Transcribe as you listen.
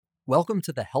Welcome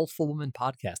to the Healthful Woman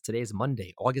podcast. Today is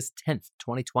Monday, August 10th,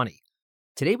 2020.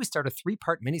 Today we start a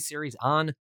three-part miniseries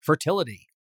on fertility.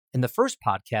 In the first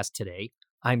podcast today,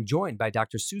 I'm joined by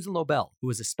Dr. Susan Lobel, who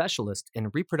is a specialist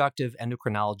in reproductive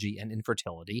endocrinology and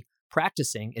infertility,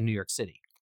 practicing in New York City.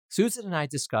 Susan and I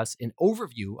discuss an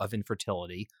overview of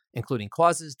infertility, including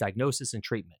causes, diagnosis, and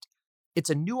treatment. It's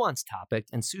a nuanced topic,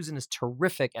 and Susan is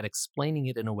terrific at explaining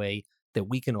it in a way that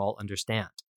we can all understand.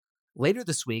 Later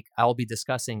this week, I will be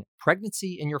discussing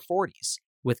pregnancy in your 40s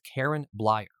with Karen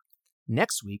Blyer.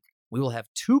 Next week, we will have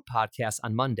two podcasts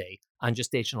on Monday on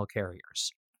gestational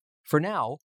carriers. For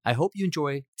now, I hope you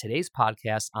enjoy today's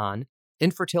podcast on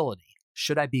infertility.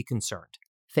 Should I be concerned?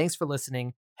 Thanks for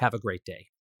listening. Have a great day.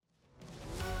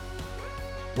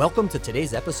 Welcome to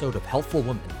today's episode of Healthful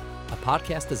Woman, a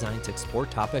podcast designed to explore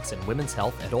topics in women's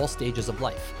health at all stages of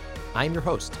life. I'm your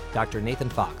host, Dr. Nathan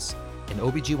Fox, an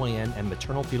OBGYN and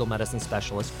maternal fetal medicine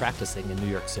specialist practicing in New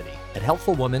York City. At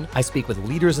Healthful Woman, I speak with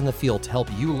leaders in the field to help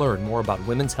you learn more about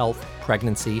women's health,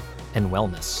 pregnancy, and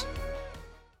wellness.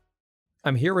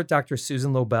 I'm here with Dr.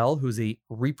 Susan Lobel, who's a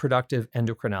reproductive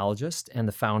endocrinologist and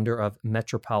the founder of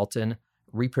Metropolitan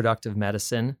Reproductive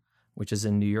Medicine, which is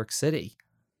in New York City.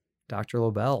 Dr.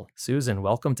 Lobel, Susan,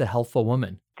 welcome to Healthful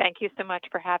Woman. Thank you so much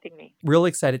for having me. Really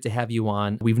excited to have you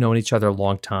on. We've known each other a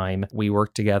long time. We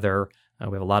work together.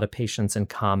 We have a lot of patients in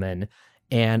common.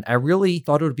 And I really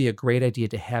thought it would be a great idea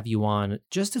to have you on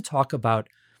just to talk about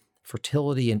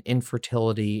fertility and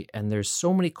infertility. And there's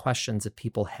so many questions that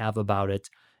people have about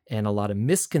it and a lot of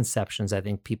misconceptions I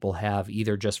think people have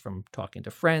either just from talking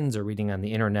to friends or reading on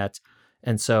the internet.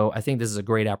 And so I think this is a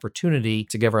great opportunity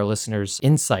to give our listeners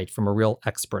insight from a real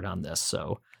expert on this.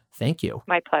 So thank you.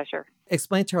 My pleasure.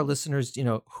 Explain to our listeners,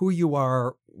 who you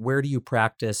are, where do you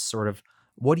practice, sort of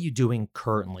what are you doing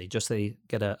currently, just so they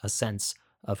get a sense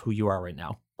of who you are right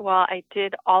now. Well, I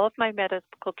did all of my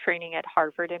medical training at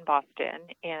Harvard in Boston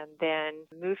and then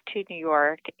moved to New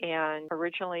York and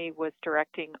originally was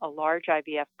directing a large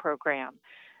IVF program,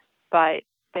 but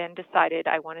then decided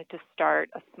I wanted to start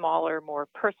a smaller, more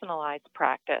personalized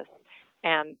practice.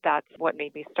 And that's what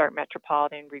made me start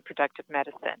Metropolitan Reproductive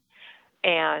Medicine.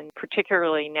 And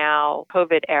particularly now,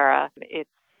 COVID era, it's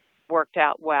worked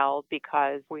out well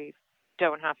because we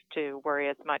don't have to worry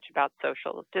as much about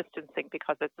social distancing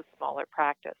because it's a smaller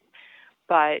practice.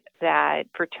 But that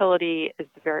fertility is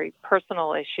a very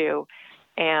personal issue,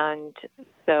 and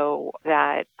so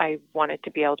that I wanted to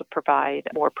be able to provide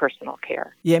more personal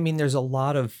care. Yeah, there's a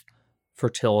lot of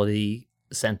fertility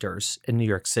centers in New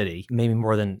York City, maybe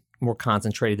more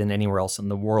concentrated than anywhere else in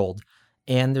the world.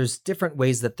 And there's different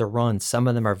ways that they're run. Some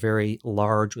of them are very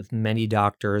large with many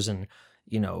doctors and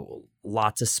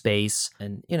lots of space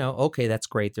and, okay, that's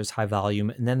great. There's high volume.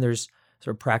 And then there's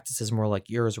sort of practices more like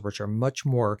yours, which are much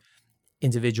more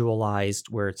individualized,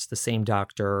 where it's the same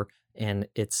doctor and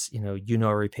it's,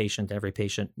 every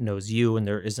patient knows you, and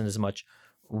there isn't as much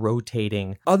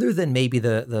rotating. Other than maybe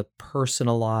the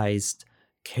personalized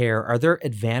care, are there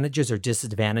advantages or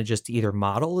disadvantages to either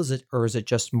model? Is it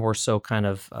just more so kind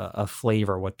of a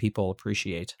flavor, what people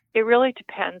appreciate? It really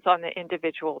depends on the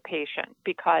individual patient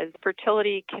because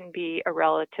fertility can be a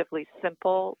relatively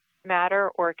simple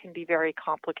matter or it can be very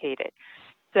complicated.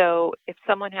 So if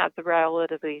someone has a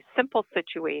relatively simple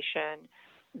situation,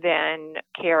 then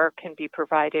care can be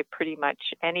provided pretty much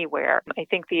anywhere. I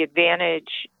think the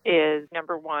advantage is,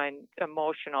 number one,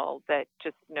 emotional, that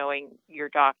just knowing your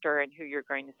doctor and who you're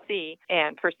going to see.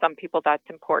 And for some people, that's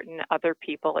important. Other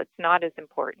people, it's not as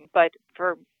important. But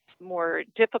for more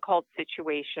difficult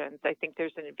situations, I think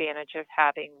there's an advantage of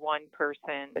having one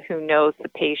person who knows the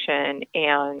patient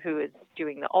and who is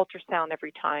doing the ultrasound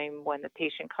every time when the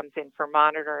patient comes in for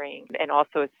monitoring and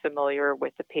also is familiar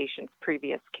with the patient's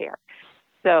previous care.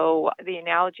 So the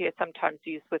analogy I sometimes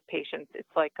use with patients, it's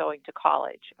like going to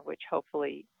college, which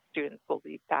hopefully students will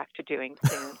be back to doing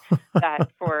soon.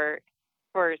 That for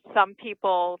some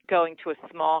people, going to a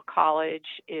small college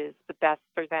is the best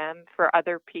for them. For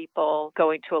other people,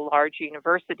 going to a large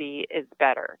university is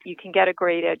better. You can get a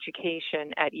great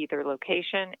education at either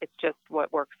location. It's just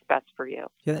what works best for you.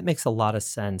 Yeah, that makes a lot of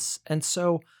sense. And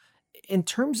so in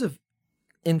terms of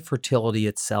infertility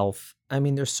itself,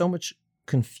 there's so much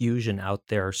confusion out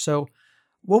there. So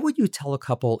what would you tell a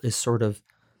couple is sort of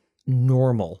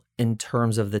normal in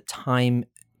terms of the time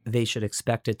they should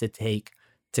expect it to take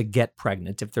to get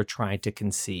pregnant if they're trying to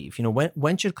conceive?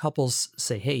 When should couples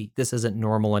say, hey, this isn't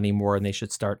normal anymore, and they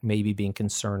should start maybe being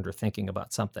concerned or thinking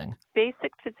about something?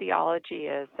 Basic physiology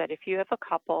is that if you have a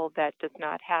couple that does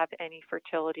not have any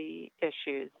fertility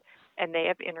issues and they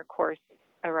have intercourse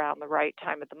around the right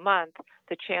time of the month,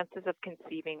 the chances of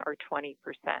conceiving are 20%.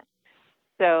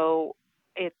 So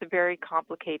it's a very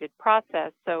complicated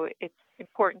process. So it's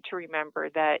important to remember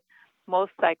that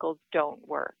most cycles don't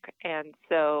work. And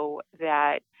so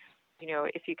that,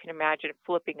 if you can imagine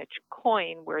flipping a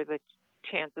coin where the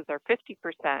chances are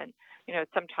 50%,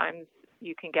 sometimes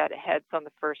you can get heads on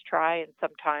the first try, and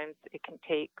sometimes it can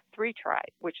take 3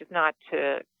 tries, which is not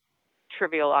to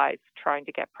trivialize trying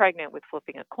to get pregnant with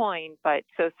flipping a coin, but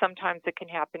so sometimes it can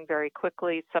happen very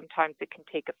quickly. Sometimes it can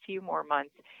take a few more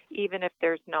months, even if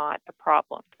there's not a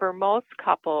problem. For most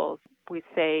couples, we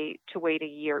say to wait a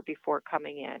year before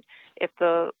coming in if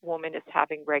the woman is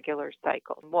having regular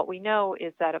cycles. What we know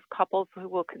is that of couples who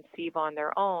will conceive on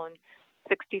their own,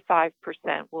 65%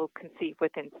 will conceive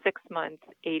within 6 months,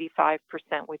 85%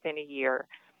 within a year,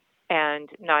 and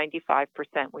 95%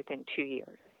 within 2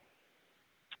 years.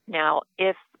 Now,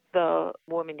 if the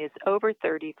woman is over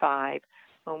 35,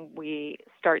 when we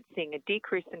start seeing a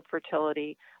decrease in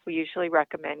fertility, we usually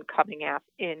recommend coming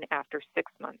in after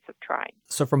 6 months of trying.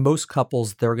 So for most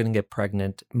couples, they're going to get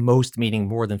pregnant, most meaning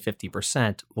more than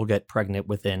 50% will get pregnant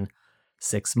within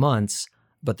 6 months.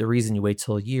 But the reason you wait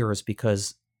till a year is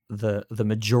because the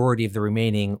majority of the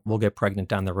remaining will get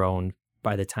pregnant on their own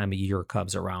by the time a year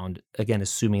comes around, again,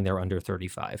 assuming they're under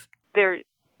 35. They're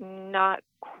not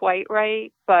quite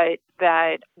right, but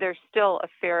that there's still a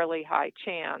fairly high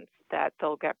chance that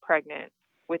they'll get pregnant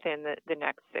within the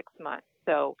next 6 months.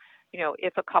 So,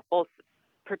 if a couple's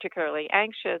particularly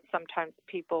anxious, sometimes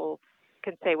people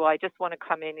can say, well, I just want to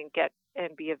come in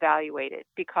and be evaluated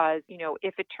because,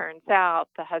 if it turns out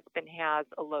the husband has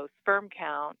a low sperm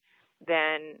count,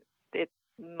 then it's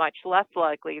much less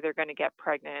likely they're going to get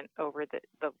pregnant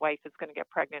the wife is going to get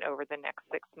pregnant over the next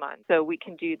 6 months. So we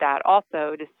can do that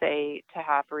also to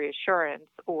have reassurance,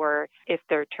 or if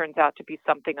there turns out to be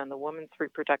something on the woman's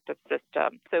reproductive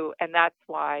system. So, and that's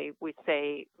why we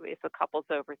say if a couple's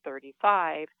over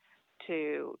 35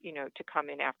 to come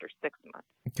in after 6 months.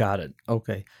 Got it.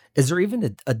 Okay. Is there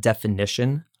even a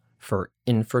definition for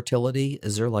infertility?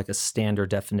 Is there like a standard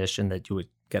definition that you would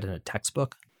get in a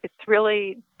textbook? It's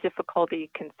really difficulty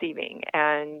conceiving,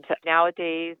 and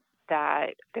nowadays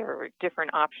that there are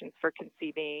different options for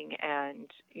conceiving, and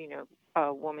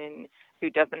a woman who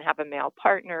doesn't have a male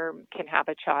partner can have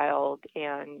a child,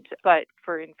 but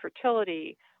for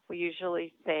infertility, we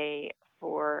usually say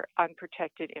for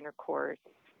unprotected intercourse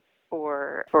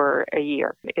for a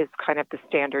year is kind of the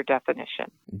standard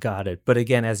definition. Got it. But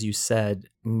again, as you said,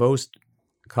 most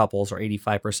couples, or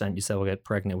 85%, you said, will get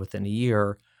pregnant within a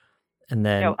year. And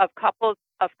then of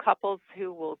couples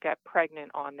who will get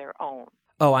pregnant on their own.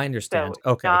 Oh, I understand.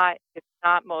 So okay. It's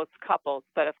not most couples,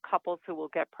 but of couples who will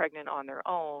get pregnant on their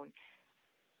own,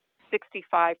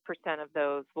 65% of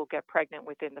those will get pregnant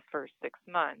within the first 6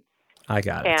 months. I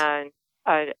got it. And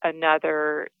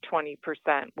another 20%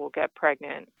 will get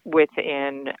pregnant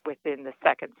within the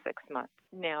second 6 months.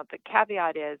 Now, the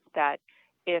caveat is that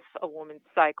if a woman's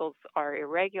cycles are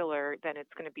irregular, then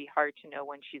it's going to be hard to know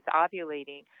when she's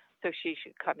ovulating, so she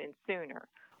should come in sooner.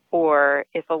 Or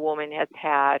if a woman has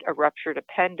had a ruptured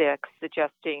appendix,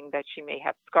 suggesting that she may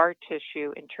have scar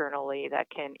tissue internally that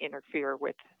can interfere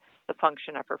with the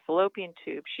function of her fallopian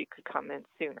tube, she could come in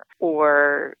sooner.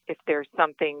 Or if there's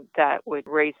something that would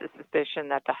raise the suspicion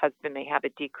that the husband may have a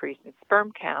decrease in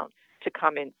sperm count, to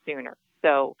come in sooner.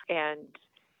 So,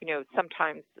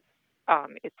 sometimes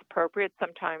it's appropriate.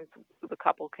 Sometimes the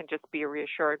couple can just be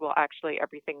reassured, well, actually,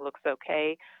 everything looks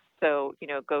okay. So,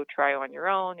 go try on your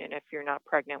own. And if you're not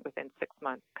pregnant within 6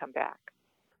 months, come back.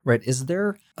 Right. Is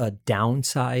there a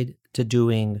downside to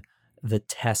doing the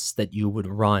tests that you would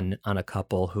run on a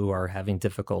couple who are having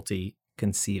difficulty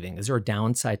conceiving? Is there a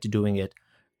downside to doing it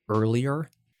earlier?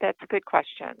 That's a good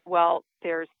question. Well,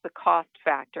 there's the cost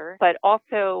factor, but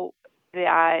also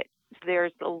that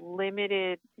there's a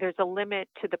limit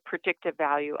to the predictive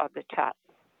value of the test.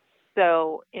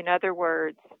 So, in other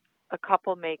words, a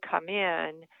couple may come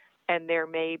in and there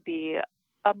may be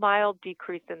a mild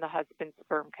decrease in the husband's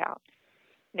sperm count.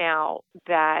 Now,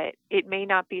 that it may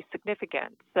not be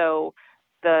significant. So,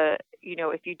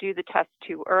 if you do the test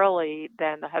too early,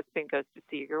 then the husband goes to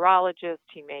see a urologist.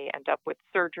 He may end up with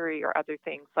surgery or other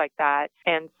things like that.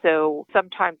 And so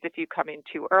sometimes if you come in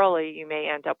too early, you may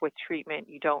end up with treatment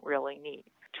you don't really need.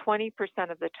 20%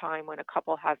 of the time when a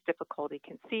couple has difficulty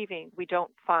conceiving, we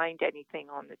don't find anything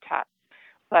on the test.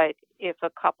 But if a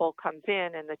couple comes in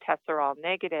and the tests are all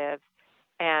negative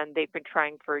and they've been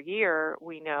trying for a year,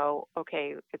 we know,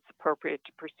 okay, it's appropriate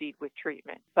to proceed with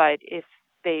treatment. But if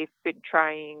they've been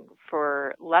trying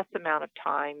for less amount of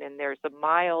time and there's a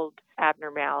mild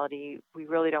abnormality, we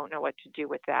really don't know what to do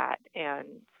with that. And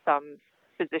some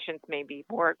physicians may be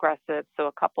more aggressive, so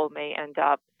a couple may end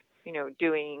up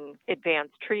doing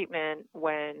advanced treatment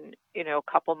when,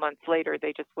 a couple months later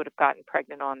they just would have gotten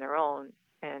pregnant on their own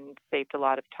and saved a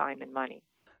lot of time and money.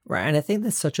 Right. And I think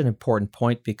that's such an important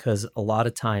point because a lot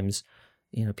of times,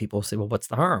 people say, well, what's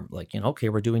the harm? Like, okay,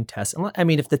 we're doing tests. And I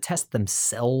mean, if the tests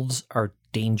themselves are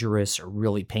dangerous or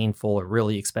really painful or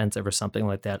really expensive or something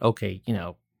like that, okay,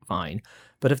 fine.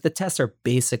 But if the tests are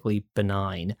basically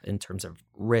benign in terms of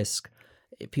risk,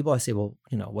 people always say, well,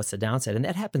 what's the downside? And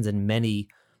that happens in many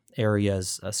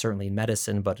areas, certainly in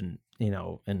medicine, but in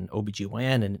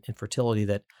OBGYN and infertility,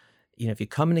 that, if you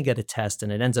come in and get a test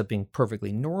and it ends up being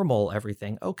perfectly normal,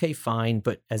 everything, okay, fine.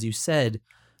 But as you said,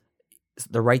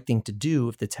 the right thing to do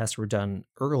if the tests were done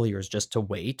earlier is just to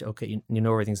wait. Okay,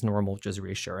 everything's normal, which is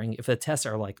reassuring. If the tests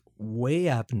are like way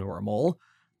abnormal,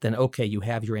 then okay, you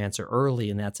have your answer early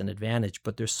and that's an advantage.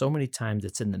 But there's so many times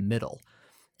it's in the middle.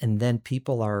 And then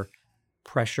people are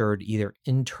pressured either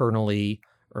internally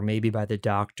or maybe by the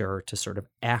doctor to sort of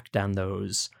act on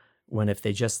those, when if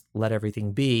they just let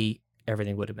everything be,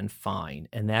 everything would have been fine.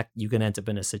 And that you can end up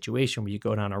in a situation where you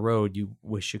go down a road you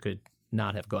wish you could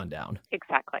not have gone down.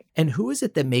 Exactly. And who is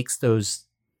it that makes those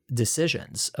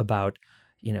decisions about,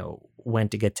 when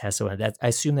to get tested? I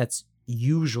assume that's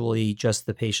usually just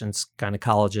the patient's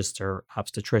gynecologist or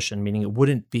obstetrician, meaning it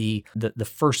wouldn't be the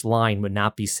first line would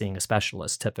not be seeing a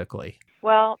specialist typically.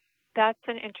 Well, that's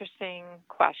an interesting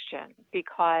question,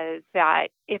 because that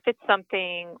if it's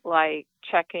something like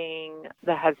checking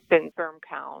the husband's sperm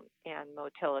count and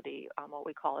motility, what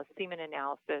we call a semen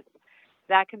analysis,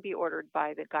 that can be ordered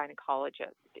by the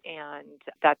gynecologist, and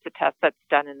that's a test that's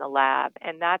done in the lab.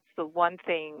 And that's the one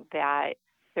thing that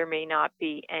there may not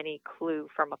be any clue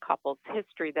from a couple's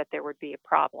history that there would be a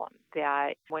problem,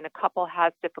 that when a couple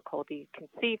has difficulty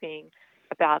conceiving,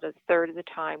 about a third of the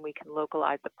time we can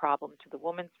localize the problem to the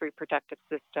woman's reproductive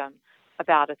system,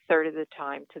 about a third of the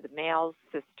time to the male's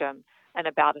system, and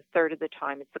about a third of the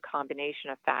time it's a combination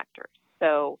of factors.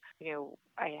 So,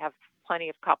 I have plenty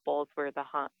of couples where the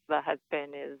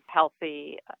husband is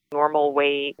healthy, normal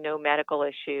weight, no medical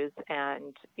issues,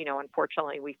 and,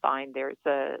 unfortunately we find there's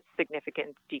a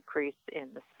significant decrease in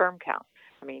the sperm count.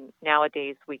 I mean,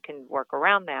 nowadays we can work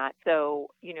around that. So,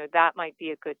 that might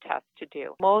be a good test to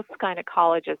do. Most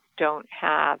gynecologists don't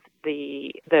have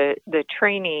the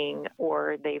training,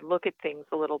 or they look at things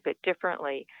a little bit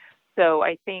differently. So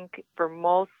I think for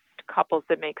most couples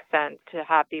it makes sense to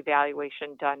have the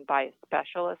evaluation done by a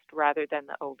specialist rather than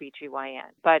the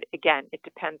OBGYN. But again, it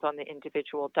depends on the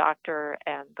individual doctor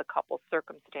and the couple's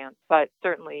circumstance. But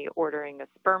certainly ordering a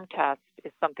sperm test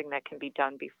is something that can be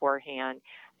done beforehand.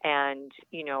 And,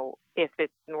 if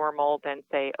it's normal, then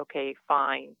say, okay,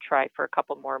 fine, try for a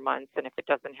couple more months. And if it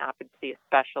doesn't happen, see a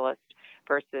specialist,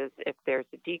 versus if there's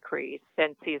a decrease,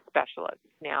 then see a specialist.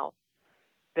 Now,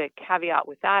 the caveat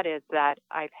with that is that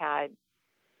I've had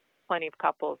plenty of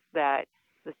couples that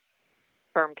the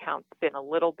sperm count's been a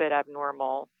little bit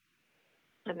abnormal,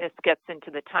 and this gets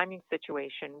into the timing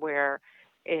situation where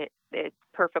it's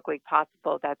perfectly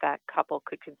possible that couple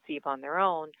could conceive on their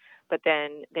own, but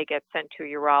then they get sent to a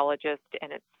urologist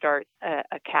and it starts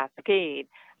a cascade.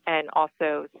 And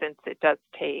also, since it does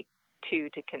take two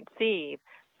to conceive,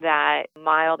 that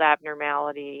mild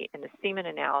abnormality in the semen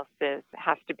analysis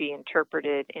has to be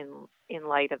interpreted in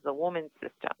light of the woman's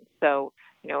system. So,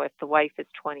 if the wife is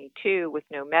 22 with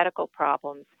no medical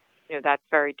problems, that's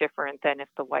very different than if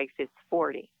the wife is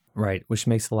 40. Right, which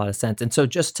makes a lot of sense. And so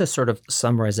just to sort of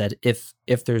summarize that, if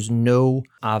there's no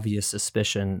obvious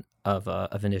suspicion of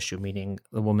an issue, meaning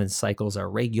the woman's cycles are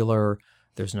regular,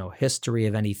 there's no history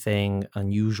of anything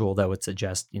unusual that would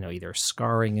suggest, either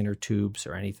scarring in her tubes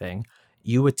or anything,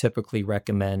 you would typically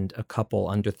recommend a couple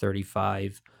under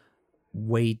 35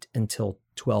 wait until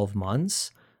 12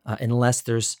 months, unless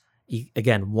there's,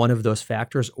 again, one of those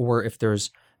factors, or if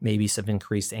there's maybe some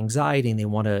increased anxiety and they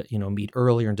want to, meet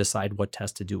earlier and decide what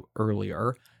test to do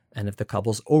earlier. And if the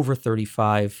couple's over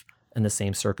 35 in the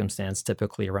same circumstance,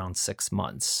 typically around 6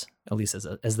 months, at least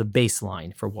as the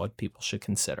baseline for what people should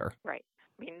consider. Right.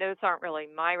 I mean, those aren't really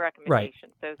my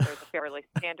recommendations. Right. Those are the fairly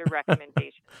standard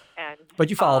recommendations. But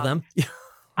you follow them.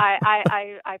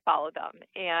 I follow them.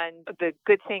 And the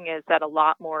good thing is that a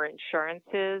lot more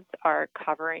insurances are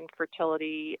covering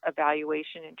fertility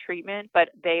evaluation and treatment, but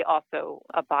they also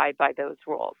abide by those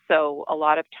rules. So a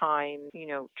lot of times,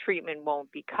 treatment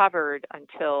won't be covered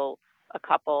until a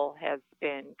couple has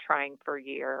been trying for a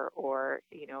year, or,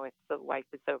 if the wife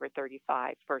is over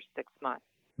 35 for 6 months.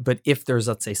 But if there's,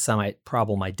 let's say, some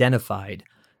problem identified,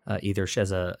 either she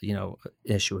has a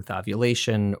issue with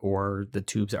ovulation or the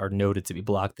tubes are noted to be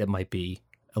blocked, that might be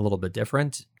a little bit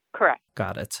different. Correct.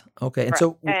 Got it. Okay.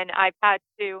 Correct. And I've had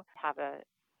to have a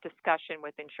discussion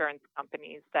with insurance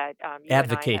companies that you and I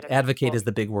had Advocate is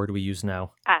the big word we use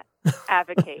now.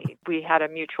 Advocate. We had a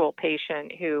mutual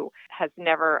patient who has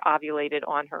never ovulated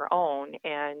on her own,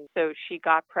 and so she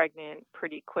got pregnant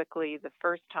pretty quickly the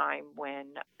first time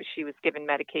when she was given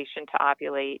medication to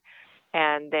ovulate,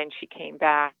 and then she came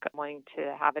back wanting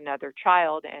to have another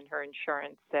child, and her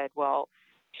insurance said, well,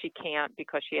 she can't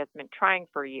because she hasn't been trying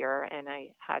for a year. And I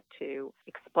had to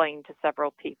explain to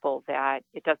several people that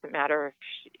it doesn't matter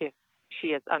if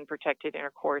she has unprotected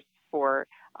intercourse for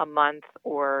a month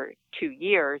or 2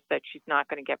 years, that she's not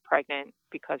going to get pregnant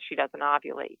because she doesn't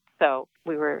ovulate. So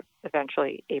we were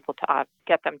eventually able to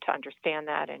get them to understand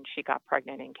that, and she got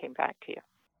pregnant and came back to you.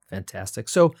 Fantastic.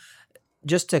 So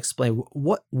just to explain,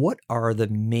 what are the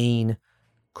main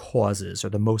causes or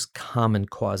the most common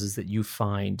causes that you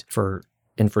find for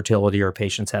infertility or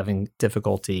patients having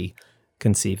difficulty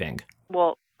conceiving?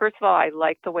 Well, first of all, I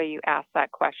like the way you asked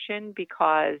that question,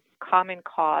 because common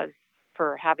cause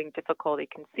for having difficulty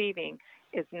conceiving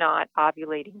is not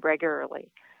ovulating regularly.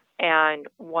 And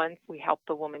once we help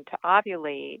the woman to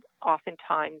ovulate,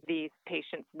 oftentimes these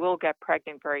patients will get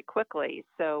pregnant very quickly.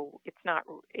 So it's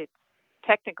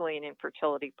technically an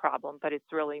infertility problem, but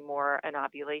it's really more an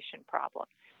ovulation problem.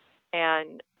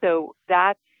 And so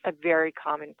that's a very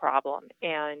common problem.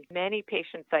 And many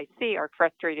patients I see are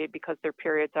frustrated because their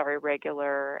periods are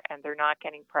irregular and they're not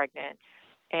getting pregnant.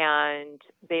 And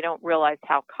they don't realize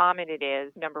how common it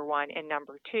is, number one. And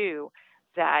number two,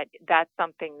 that's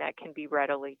something that can be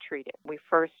readily treated. We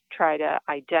first try to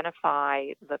identify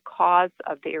the cause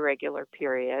of the irregular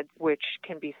periods, which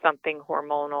can be something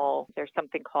hormonal. There's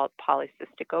something called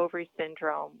polycystic ovary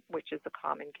syndrome, which is a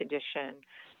common condition,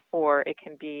 or it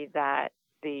can be that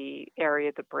the area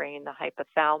of the brain, the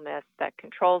hypothalamus that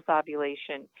controls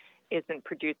ovulation, isn't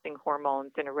producing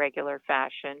hormones in a regular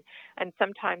fashion. And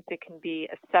sometimes it can be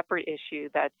a separate issue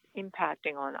that's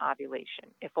impacting on ovulation.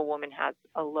 If a woman has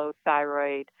a low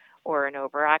thyroid or an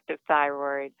overactive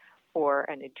thyroid or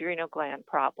an adrenal gland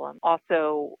problem.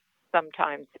 Also,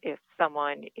 sometimes if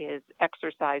someone is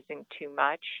exercising too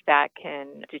much, that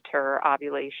can deter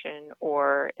ovulation,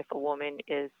 or if a woman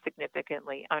is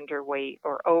significantly underweight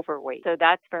or overweight. So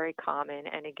that's very common.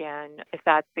 And again, if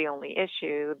that's the only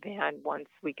issue, then once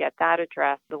we get that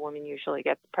addressed, the woman usually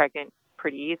gets pregnant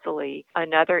pretty easily.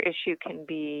 Another issue can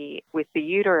be with the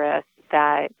uterus,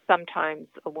 that sometimes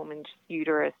a woman's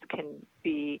uterus can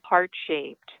be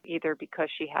heart-shaped, either because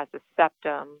she has a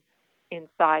septum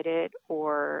inside it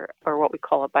or what we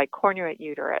call a bicornuate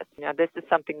uterus. Now, this is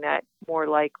something that more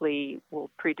likely will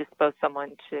predispose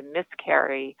someone to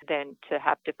miscarry than to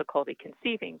have difficulty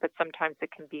conceiving, but sometimes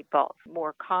it can be both.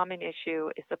 More common issue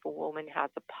is if a woman has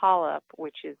a polyp,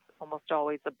 which is almost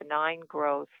always a benign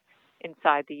growth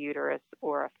inside the uterus,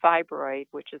 or a fibroid,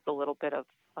 which is a little bit of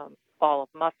ball of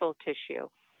muscle tissue.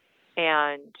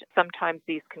 And sometimes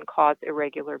these can cause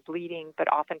irregular bleeding,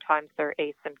 but oftentimes they're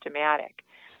asymptomatic.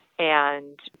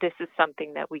 And this is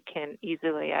something that we can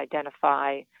easily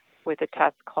identify with a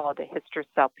test called a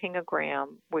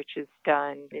hysterosalpingogram, which is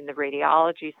done in the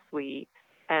radiology suite,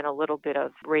 and a little bit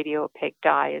of radiopaque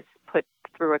dye is put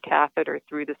through a catheter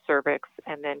through the cervix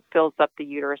and then fills up the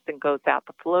uterus and goes out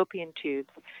the fallopian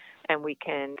tubes. And we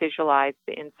can visualize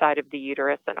the inside of the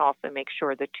uterus and also make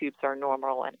sure the tubes are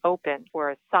normal and open.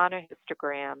 Or a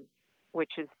sonohysterogram,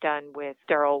 which is done with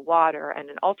sterile water and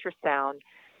an ultrasound.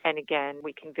 And again,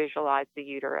 we can visualize the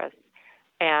uterus.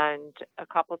 And a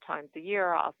couple times a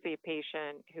year, I'll see a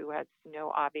patient who has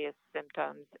no obvious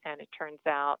symptoms, and it turns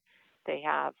out they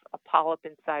have a polyp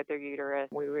inside their uterus.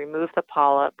 We remove the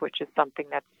polyp, which is something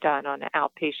that's done on an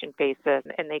outpatient basis,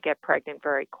 and they get pregnant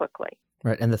very quickly.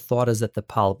 Right. And the thought is that the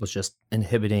polyp was just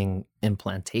inhibiting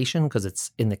implantation because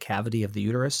it's in the cavity of the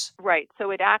uterus? Right. So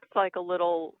it acts like a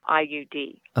little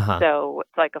IUD. Uh-huh. So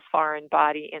it's like a foreign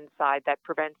body inside that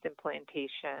prevents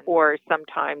implantation, or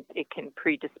sometimes it can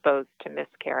predispose to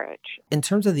miscarriage. In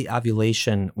terms of the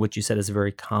ovulation, which you said is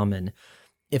very common,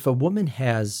 if a woman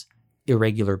has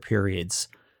irregular periods,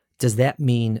 does that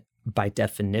mean by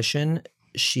definition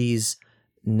she's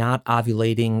not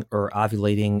ovulating or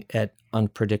ovulating at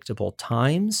unpredictable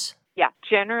times? Yeah.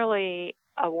 Generally,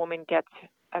 a woman gets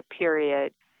a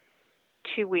period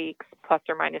 2 weeks plus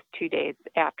or minus 2 days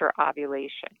after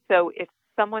ovulation. So if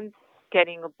someone's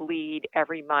getting a bleed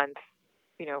every month,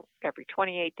 every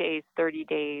 28 days, 30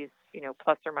 days,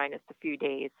 plus or minus a few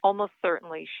days, almost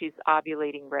certainly she's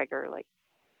ovulating regularly.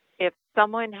 If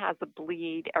someone has a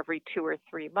bleed every 2 or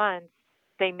 3 months,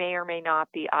 they may or may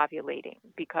not be ovulating,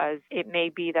 because it may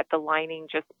be that the lining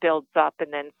just builds up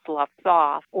and then sloughs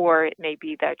off, or it may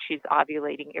be that she's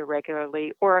ovulating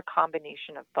irregularly, or a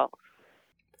combination of both.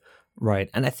 Right.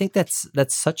 And I think that's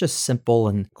such a simple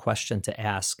and question to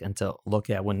ask and to look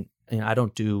at when I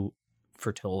don't do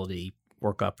fertility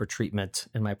workup or treatment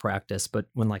in my practice, but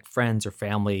when like friends or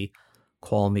family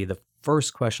call me, the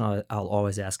first question I'll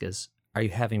always ask is, are you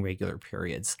having regular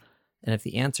periods? And if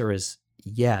the answer is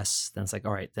yes, then it's like,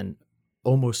 all right, then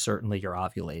almost certainly you're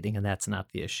ovulating and that's not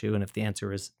the issue. And if the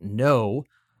answer is no,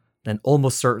 then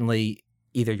almost certainly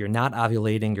either you're not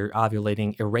ovulating, you're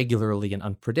ovulating irregularly and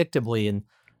unpredictably, and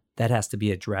that has to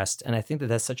be addressed. And I think that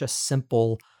that's such a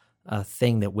simple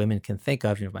thing that women can think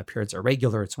of. If my periods are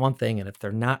regular, it's one thing. And if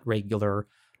they're not regular,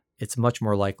 it's much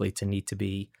more likely to need to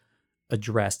be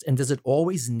addressed. And does it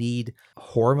always need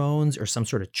hormones or some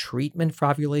sort of treatment for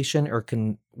ovulation? Or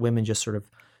can women just sort of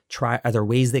try, are there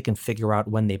ways they can figure out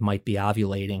when they might be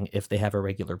ovulating if they have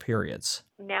irregular periods?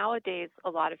 Nowadays, a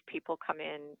lot of people come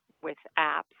in with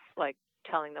apps like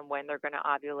telling them when they're going to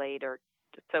ovulate or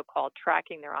so-called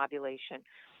tracking their ovulation.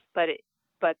 But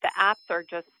the apps are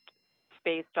just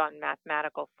based on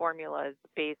mathematical formulas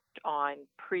based on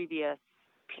previous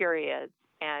periods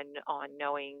and on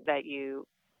knowing that you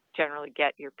generally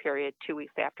get your period 2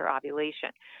 weeks after ovulation.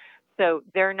 So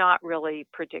they're not really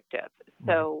predictive.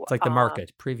 So it's like the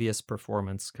market. Previous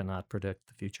performance cannot predict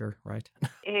the future, right?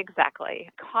 Exactly.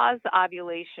 Because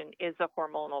ovulation is a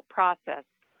hormonal process,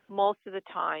 most of the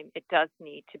time it does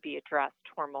need to be addressed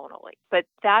hormonally. But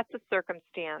that's a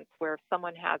circumstance where if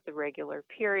someone has irregular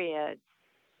periods,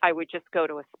 I would just go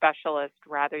to a specialist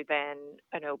rather than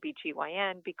an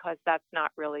OBGYN because that's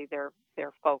not really their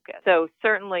focus. So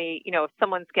certainly, if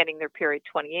someone's getting their period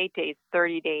 28 days,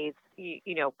 30 days,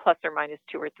 plus or minus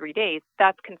 2 or 3 days,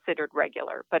 that's considered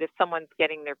regular. But if someone's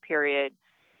getting their period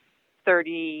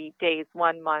 30 days,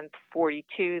 1 month,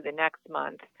 42 the next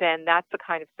month, then that's the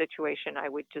kind of situation I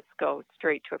would just go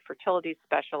straight to a fertility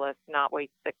specialist, not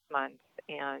wait 6 months.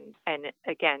 And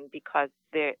again, because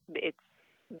it's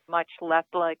much less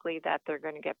likely that they're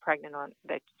going to get pregnant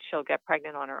that she'll get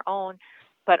pregnant on her own,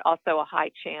 but also a high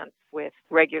chance with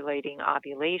regulating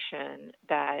ovulation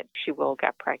that she will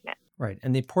get pregnant. Right.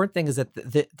 And the important thing is that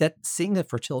that seeing a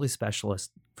fertility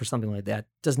specialist for something like that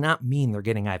does not mean they're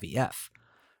getting IVF.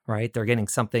 Right? They're getting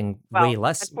something way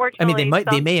less. I mean,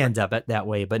 they may end up that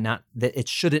way, but not that it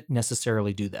shouldn't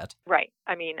necessarily do that. Right.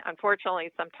 I mean,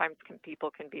 unfortunately, sometimes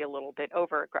people can be a little bit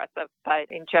over aggressive,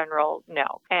 but in general,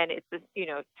 no. And it's,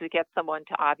 to get someone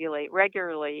to ovulate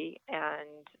regularly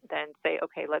and then say,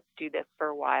 okay, let's do this for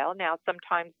a while. Now,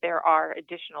 sometimes there are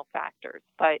additional factors,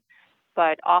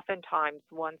 but oftentimes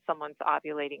when someone's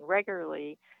ovulating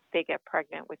regularly, they get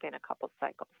pregnant within a couple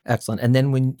cycles. Excellent. And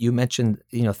then when you mentioned,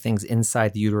 things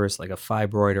inside the uterus, like a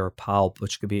fibroid or a polyp,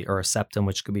 which could be, or a septum,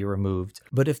 which could be removed.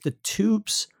 But if the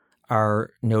tubes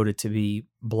are noted to be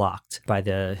blocked by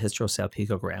the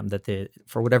hysterosalpingogram, that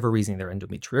for whatever reason, their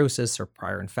endometriosis or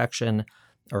prior infection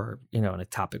or, an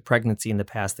ectopic pregnancy in the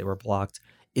past, they were blocked.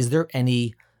 Is there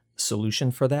any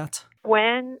solution for that?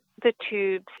 When the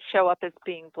tubes show up as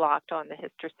being blocked on the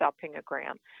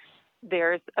hysterosalpingogram,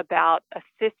 there's about a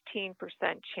 15%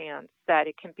 chance that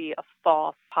it can be a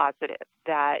false positive,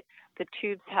 that the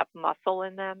tubes have muscle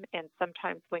in them, and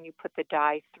sometimes when you put the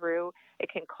dye through, it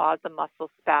can cause a muscle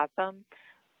spasm.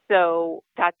 So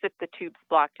that's if the tube's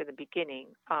blocked in the beginning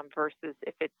versus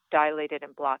if it's dilated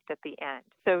and blocked at the end.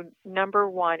 So number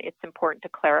one, it's important to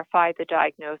clarify the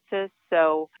diagnosis.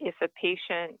 So if a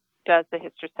patient does the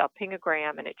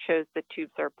hysterosalpingogram and it shows the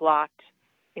tubes are blocked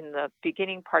in the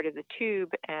beginning part of the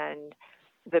tube and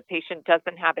the patient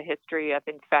doesn't have a history of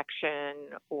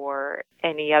infection or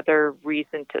any other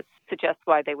reason to suggest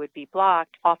why they would be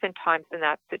blocked, oftentimes in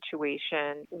that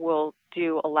situation, we'll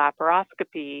do a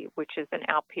laparoscopy, which is an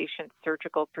outpatient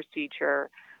surgical procedure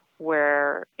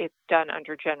where it's done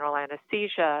under general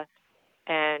anesthesia,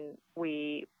 and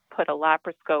we put a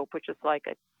laparoscope, which is like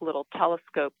a little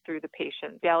telescope, through the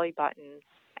patient's belly button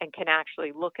and can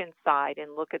actually look inside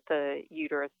and look at the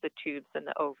uterus, the tubes, and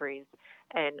the ovaries,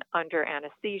 and under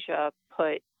anesthesia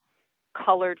put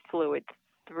colored fluid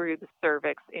through the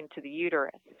cervix into the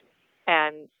uterus.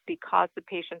 And because the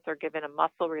patients are given a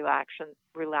muscle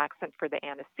relaxant for the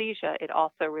anesthesia, it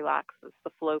also relaxes the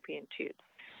fallopian tubes.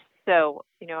 So,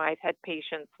 I've had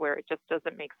patients where it just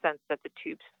doesn't make sense that the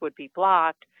tubes would be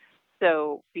blocked.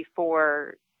 So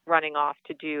before running off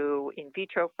to do in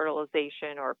vitro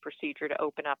fertilization or a procedure to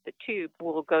open up the tube,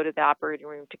 we'll go to the operating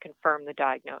room to confirm the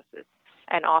diagnosis.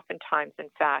 And oftentimes, in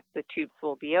fact, the tubes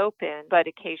will be open, but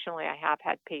occasionally I have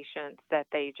had patients that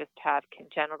they just have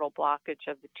congenital blockage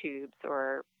of the tubes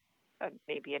or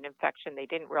maybe an infection they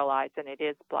didn't realize and it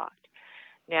is blocked.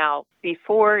 Now,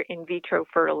 before in vitro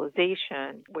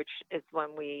fertilization, which is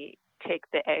when we take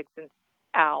the eggs and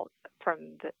out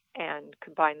and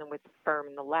combine them with the sperm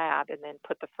in the lab and then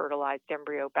put the fertilized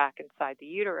embryo back inside the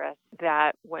uterus,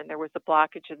 that when there was a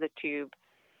blockage of the tube,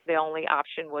 the only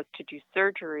option was to do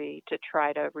surgery to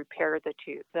try to repair the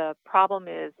tube. The problem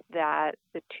is that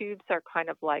the tubes are kind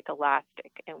of like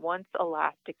elastic, and once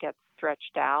elastic gets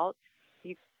stretched out,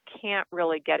 you can't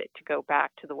really get it to go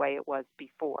back to the way it was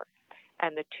before.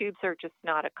 And the tubes are just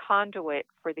not a conduit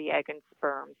for the egg and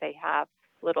sperm. They have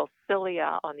little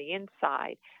cilia on the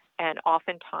inside, and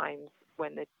oftentimes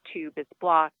when the tube is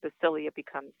blocked, the cilia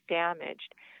becomes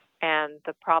damaged. And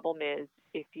the problem is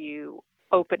if you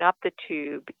open up the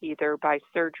tube either by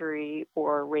surgery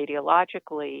or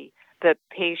radiologically, the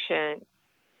patient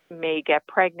may get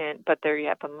pregnant, but they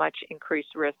have a much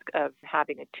increased risk of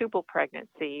having a tubal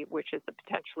pregnancy, which is a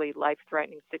potentially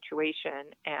life-threatening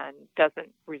situation and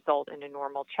doesn't result in a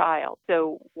normal child.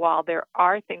 So while there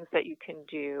are things that you can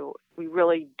do, we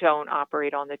really don't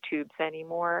operate on the tubes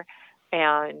anymore.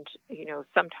 And,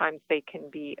 sometimes they can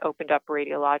be opened up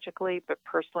radiologically, but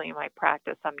personally in my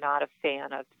practice, I'm not a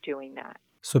fan of doing that.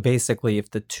 So basically, if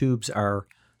the tubes are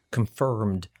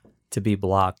confirmed to be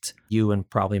blocked, you and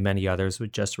probably many others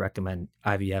would just recommend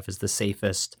IVF as the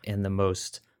safest and the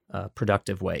most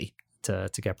productive way to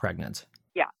get pregnant.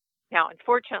 Yeah. Now,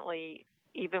 unfortunately,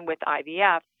 even with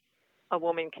IVF, a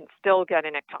woman can still get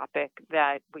an ectopic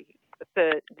that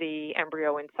the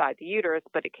embryo inside the uterus,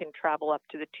 but it can travel up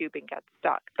to the tube and get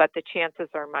stuck. But the chances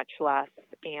are much less,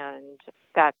 and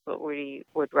that's what we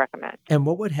would recommend. And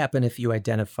what would happen if you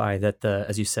identify that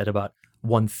as you said, about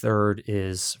 1/3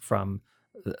 is from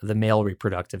the male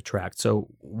reproductive tract? So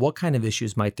what kind of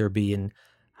issues might there be, and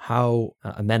how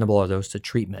amenable are those to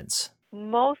treatments?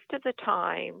 Most of the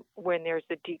time when there's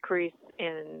a decrease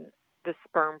in the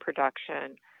sperm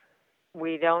production,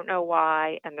 we don't know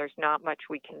why, and there's not much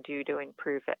we can do to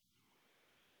improve it.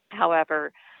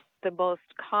 However, the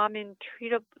most common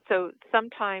treatable, so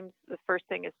sometimes the first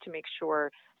thing is to make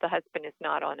sure the husband is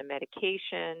not on a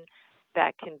medication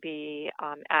that can be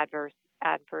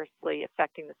adversely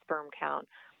affecting the sperm count.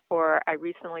 Or I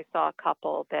recently saw a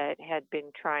couple that had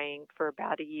been trying for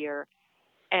about a year,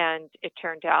 and it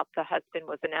turned out the husband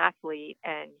was an athlete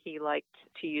and he liked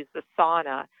to use the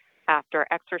sauna after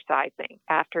exercising.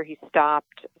 After he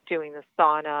stopped doing the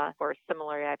sauna, or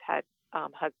similarly, I've had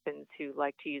husbands who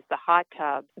like to use the hot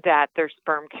tub, that their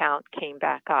sperm count came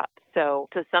back up. So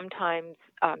sometimes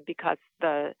because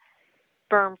the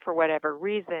sperm, for whatever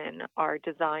reason, are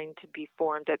designed to be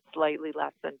formed at slightly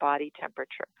less than body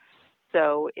temperature.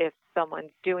 So if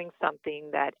someone's doing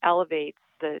something that elevates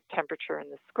the temperature in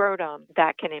the scrotum,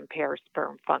 that can impair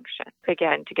sperm function.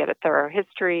 Again, to get a thorough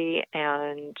history,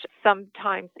 and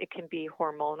sometimes it can be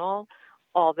hormonal,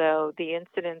 although the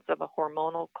incidence of a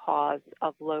hormonal cause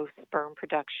of low sperm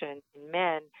production in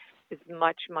men is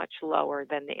much, much lower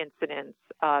than the incidence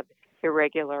of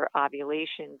irregular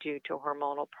ovulation due to a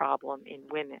hormonal problem in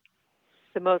women.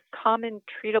 The most common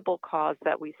treatable cause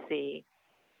that we see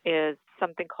is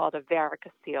something called a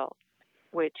varicocele,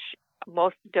 which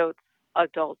most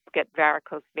adults get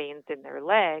varicose veins in their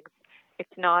legs.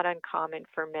 It's not uncommon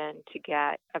for men to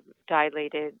get a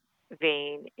dilated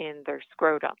vein in their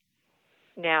scrotum.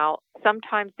 Now,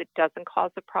 sometimes it doesn't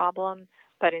cause a problem,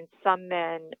 but in some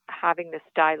men, having this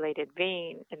dilated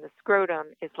vein in the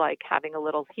scrotum is like having a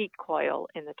little heat coil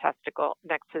in the testicle,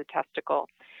 next to the testicle,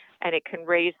 and it can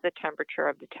raise the temperature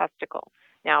of the testicle.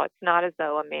 Now, it's not as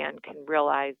though a man can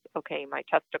realize, okay, my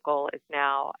testicle is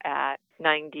now at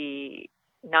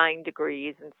 99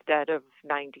 degrees instead of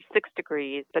 96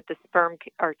 degrees, but the sperm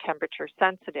are temperature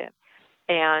sensitive.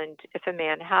 And if a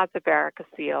man has a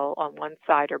varicocele on one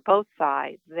side or both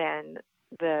sides, then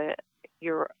the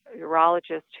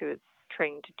urologist who is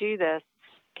trained to do this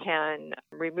can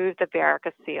remove the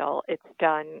varicocele. It's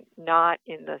done not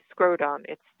in the scrotum,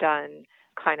 it's done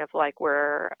kind of like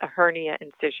where a hernia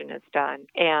incision is done.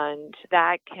 And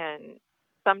that can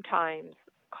sometimes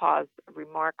cause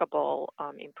remarkable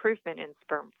improvement in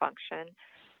sperm function.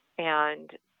 And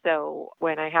so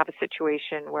when I have a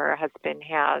situation where a husband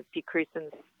has decrease in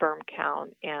sperm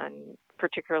count, and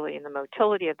particularly in the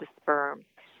motility of the sperm,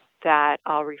 that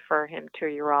I'll refer him to a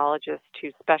urologist who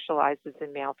specializes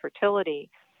in male fertility.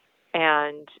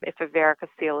 And if a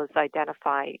varicocele is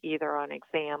identified either on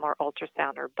exam or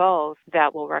ultrasound or both,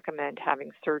 that will recommend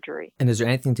having surgery. And is there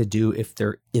anything to do if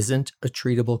there isn't a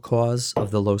treatable cause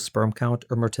of the low sperm count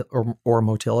or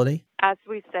motility? As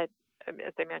we said,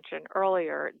 as I mentioned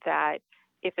earlier, that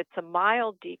if it's a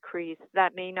mild decrease,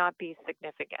 that may not be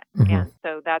significant. Mm-hmm. And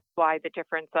so that's why the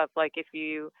difference of, like, if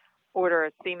you order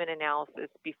a semen analysis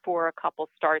before a couple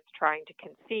starts trying to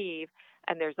conceive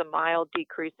and there's a mild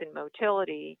decrease in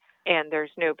motility and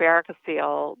there's no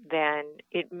varicocele, then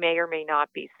it may or may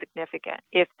not be significant.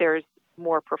 If there's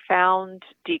more profound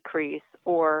decrease,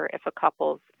 or if a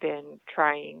couple's been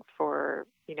trying for,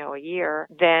 a year,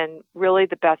 then really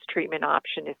the best treatment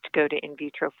option is to go to in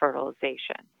vitro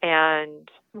fertilization. And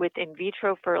with in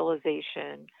vitro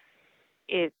fertilization,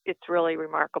 it's really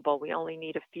remarkable. We only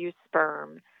need a few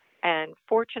sperm. And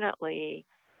fortunately,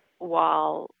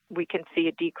 while we can see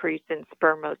a decrease in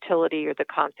sperm motility or the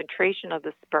concentration of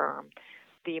the sperm,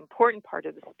 the important part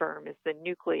of the sperm is the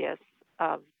nucleus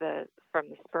from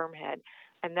the sperm head.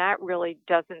 And that really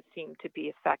doesn't seem to be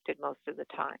affected most of the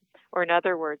time. Or in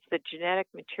other words, the genetic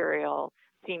material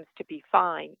seems to be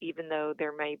fine, even though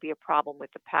there may be a problem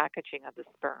with the packaging of the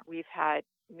sperm. We've had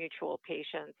mutual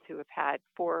patients who have had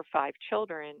 4 or 5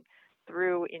 children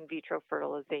through in vitro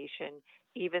fertilization,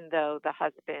 even though the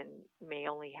husband may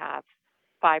only have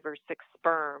 5 or 6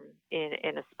 sperm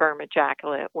in a sperm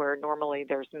ejaculate, where normally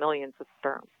there's millions of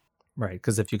sperm. Right,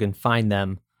 because if you can find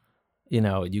them,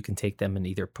 you can take them and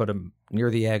either put them near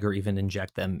the egg or even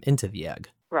inject them into the egg.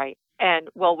 Right. And,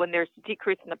 when there's a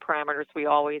decrease in the parameters, we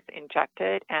always inject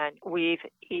it. And we've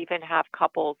even have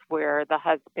couples where the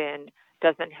husband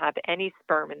doesn't have any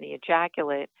sperm in the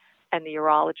ejaculate, and the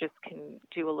urologist can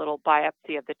do a little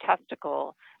biopsy of the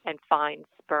testicle and find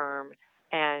sperm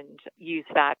and use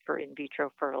that for in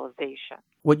vitro fertilization.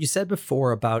 What you said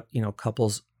before about,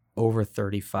 couples over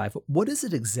 35, what is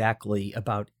it exactly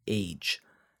about age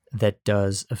that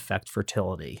does affect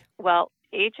fertility? Well,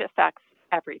 age affects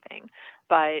everything,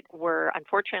 but we're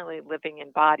unfortunately living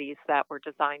in bodies that were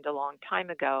designed a long time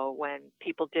ago when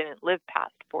people didn't live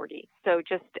past 40. So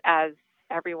just as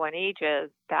everyone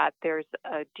ages, that there's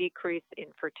a decrease in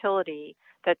fertility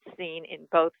that's seen in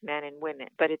both men and women,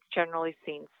 but it's generally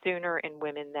seen sooner in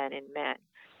women than in men.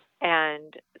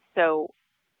 And so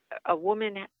a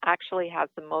woman actually has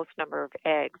the most number of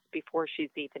eggs before she's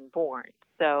even born.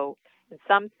 So in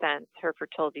some sense, her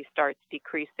fertility starts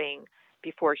decreasing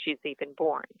before she's even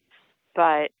born.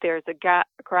 But there's a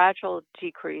gradual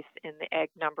decrease in the egg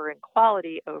number and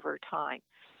quality over time.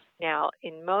 Now,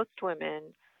 in most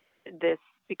women, this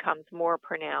becomes more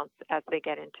pronounced as they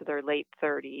get into their late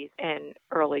 30s and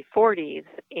early 40s,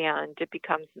 and it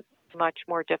becomes much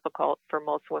more difficult for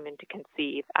most women to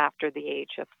conceive after the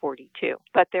age of 42.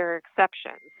 But there are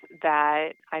exceptions. That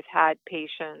I've had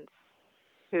patients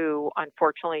who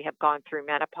unfortunately have gone through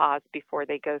menopause before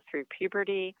they go through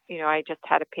puberty. I just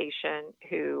had a patient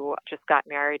who just got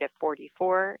married at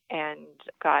 44 and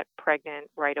got pregnant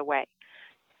right away.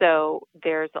 So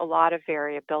there's a lot of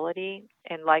variability,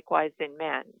 and likewise in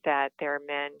men, that there are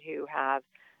men who have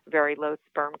very low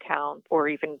sperm count or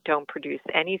even don't produce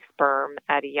any sperm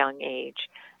at a young age,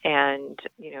 and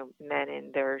men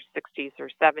in their 60s or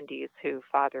 70s who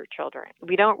father children.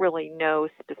 We don't really know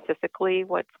specifically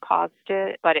what's caused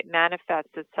it, but it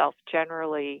manifests itself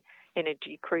generally in a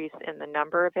decrease in the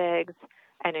number of eggs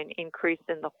and an increase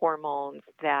in the hormones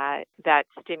that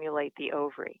stimulate the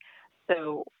ovary.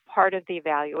 So part of the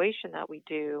evaluation that we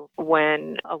do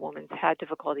when a woman's had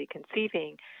difficulty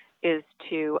conceiving is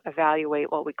to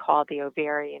evaluate what we call the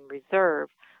ovarian reserve,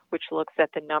 which looks at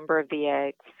the number of the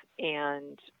eggs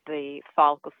and the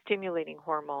follicle-stimulating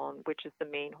hormone, which is the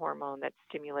main hormone that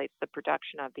stimulates the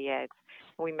production of the eggs.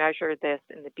 We measure this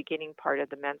in the beginning part of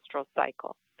the menstrual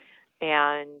cycle.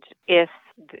 And if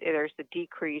there's a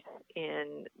decrease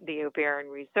in the ovarian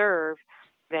reserve,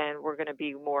 then we're going to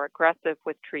be more aggressive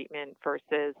with treatment,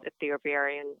 versus if the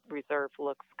ovarian reserve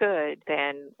looks good,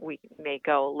 then we may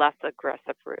go less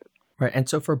aggressive route. Right. And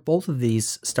so for both of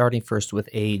these, starting first with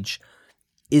age,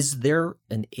 is there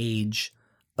an age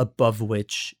above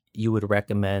which you would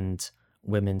recommend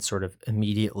women sort of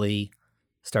immediately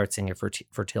start seeing a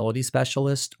fertility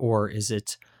specialist, or is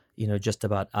it, just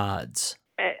about odds?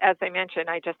 As I mentioned,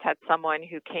 I just had someone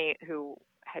who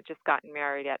had just gotten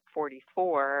married at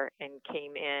 44 and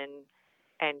came in,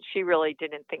 and she really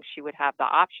didn't think she would have the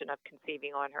option of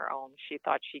conceiving on her own. She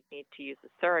thought she'd need to use a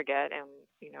surrogate, and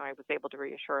I was able to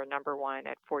reassure her, number one,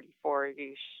 at 44,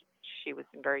 she was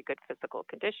in very good physical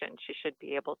condition. She should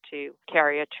be able to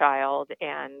carry a child,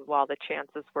 and while the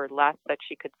chances were less that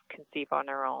she could conceive on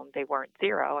her own, they weren't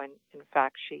zero, and in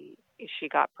fact, she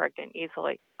got pregnant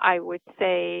easily. I would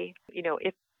say,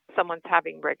 if someone's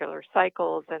having regular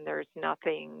cycles and there's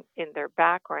nothing in their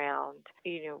background,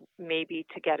 maybe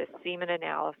to get a semen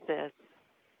analysis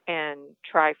and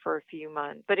try for a few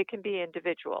months. But it can be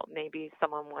individual. Maybe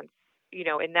someone wants,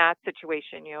 in that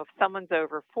situation, if someone's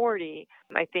over 40,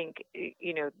 I think,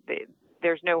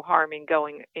 there's no harm in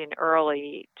going in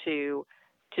early to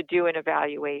to do an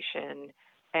evaluation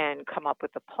and come up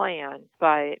with a plan,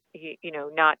 but,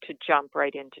 not to jump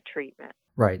right into treatment.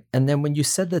 Right. And then when you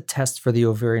said the test for the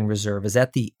ovarian reserve, is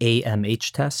that the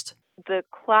AMH test? The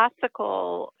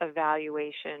classical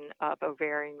evaluation of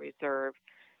ovarian reserve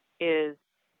is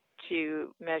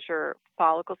to measure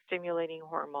follicle stimulating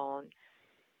hormone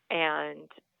and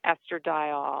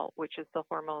estradiol, which is the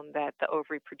hormone that the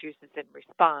ovary produces in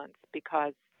response,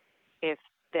 because if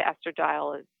the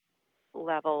estradiol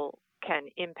level can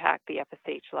impact the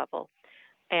FSH level,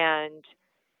 and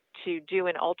to do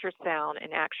an ultrasound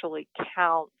and actually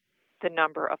count the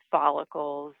number of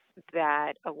follicles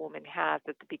that a woman has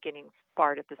at the beginning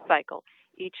part of the cycle.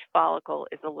 Each follicle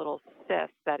is a little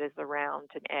cyst that is around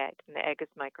an egg, and the egg is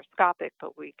microscopic,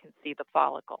 but we can see the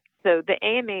follicle. So the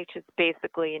AMH is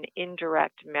basically an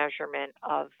indirect measurement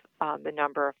of the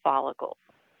number of follicles.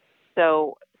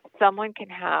 So someone can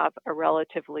have a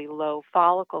relatively low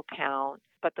follicle count,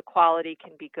 but the quality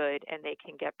can be good and they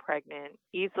can get pregnant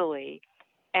easily,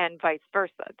 and vice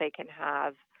versa. They can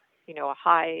have a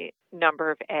high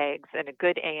number of eggs and a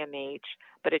good AMH,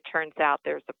 but it turns out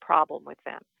there's a problem with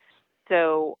them.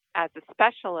 So as a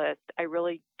specialist, I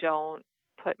really don't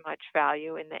put much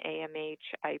value in the AMH.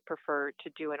 I prefer to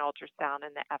do an ultrasound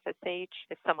in the FSH.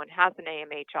 If someone has an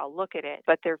AMH, I'll look at it.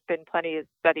 But there have been plenty of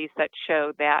studies that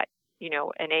show that,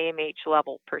 an AMH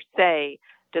level per se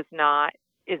is not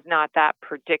that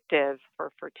predictive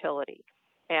for fertility.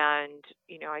 And,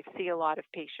 I see a lot of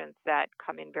patients that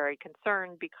come in very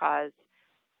concerned because,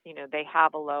 they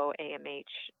have a low AMH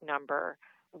number,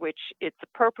 which it's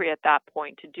appropriate at that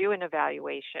point to do an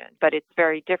evaluation. But it's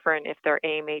very different if their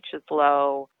AMH is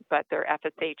low, but their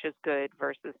FSH is good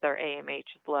versus their AMH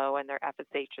is low and their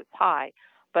FSH is high.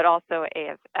 But also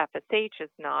FSH is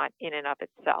not in and of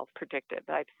itself predictive.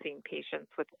 I've seen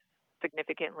patients with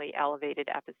significantly elevated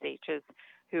FSHs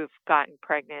who've gotten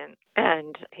pregnant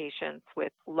and patients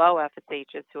with low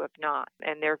FSHs who have not.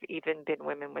 And there have even been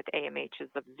women with AMHs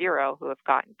of 0 who have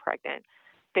gotten pregnant.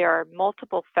 There are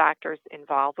multiple factors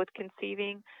involved with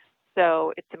conceiving,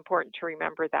 so it's important to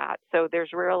remember that. So there's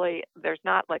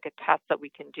not like a test that we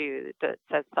can do that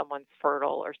says someone's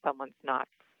fertile or someone's not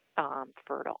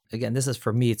fertile. Again, this is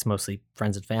for me, it's mostly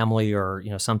friends and family or,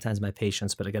 sometimes my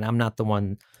patients. But again, I'm not the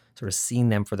one sort of seeing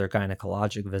them for their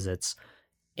gynecologic visits.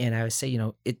 And I would say,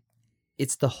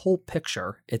 it's the whole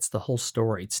picture. It's the whole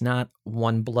story. It's not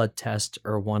one blood test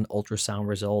or one ultrasound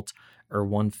result or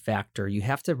one factor. You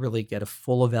have to really get a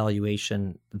full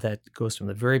evaluation that goes from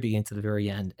the very beginning to the very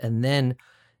end. And then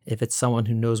if it's someone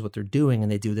who knows what they're doing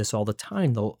and they do this all the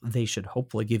time, they should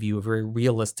hopefully give you a very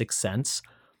realistic sense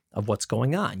of what's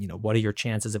going on. What are your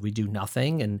chances if we do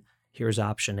nothing? And here's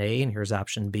option A and here's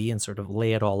option B, and sort of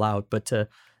lay it all out. But to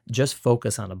just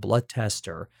focus on a blood test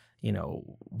or,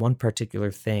 one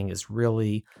particular thing is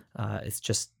really,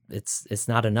 it's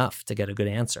not enough to get a good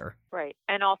answer. Right.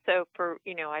 And also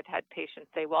I've had patients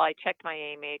say, well, I checked my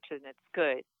AMH and it's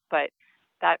good, but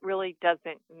that really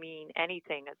doesn't mean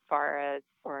anything as far as,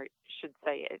 or I should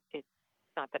say it's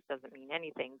not that it doesn't mean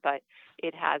anything, but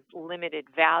it has limited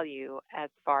value as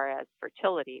far as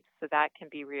fertility. So that can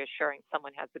be reassuring.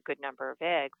 Someone has a good number of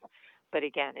eggs, but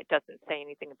again, it doesn't say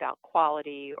anything about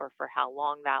quality or for how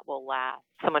long that will last.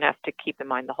 Someone has to keep in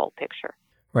mind the whole picture.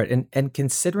 Right. And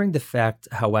considering the fact,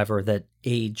 however, that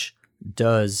age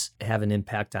does have an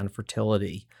impact on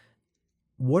fertility,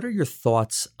 what are your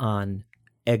thoughts on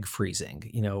egg freezing?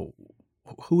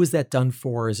 Who is that done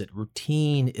for? Is it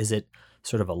routine? Is it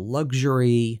sort of a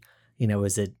luxury?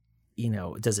 Is it,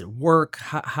 does it work?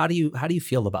 How do you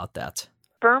feel about that?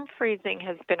 Sperm freezing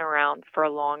has been around for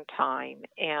a long time,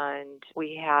 and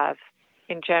we have,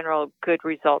 in general, good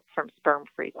results from sperm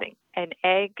freezing. An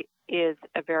egg is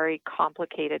a very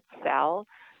complicated cell,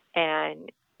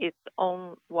 and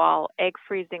while egg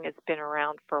freezing has been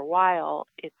around for a while,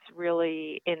 it's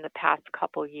really in the past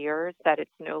couple years that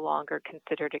it's no longer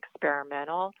considered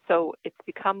experimental. So it's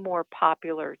become more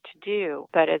popular to do.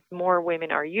 But as more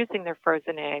women are using their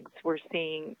frozen eggs, we're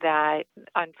seeing that,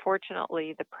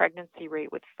 unfortunately, the pregnancy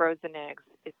rate with frozen eggs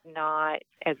is not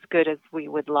as good as we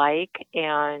would like,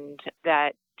 and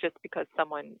that just because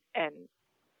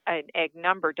an egg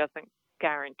number doesn't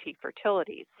guarantee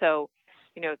fertility. So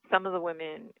some of the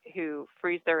women who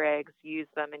freeze their eggs, use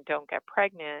them, and don't get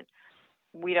pregnant,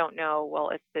 we don't know, well,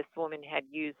 if this woman had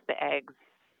used the eggs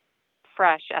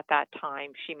fresh at that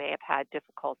time, she may have had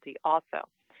difficulty also.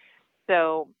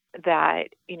 So that,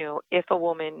 if a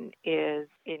woman is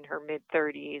in her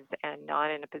mid-30s and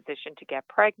not in a position to get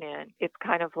pregnant, it's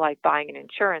kind of like buying an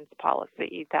insurance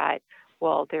policy that,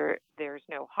 well, there's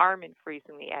no harm in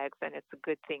freezing the eggs and it's a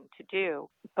good thing to do.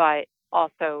 but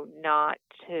also not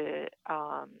to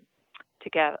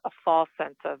get a false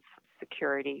sense of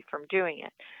security from doing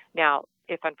it. Now,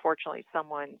 if unfortunately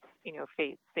someone's,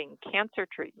 facing cancer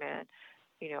treatment,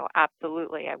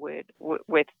 absolutely I would,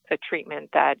 with a treatment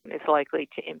that is likely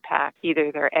to impact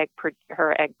either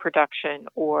her egg production,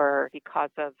 or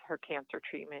because of her cancer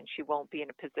treatment, she won't be in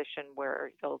a position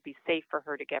where it'll be safe for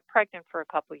her to get pregnant for a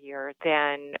couple of years,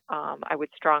 then I would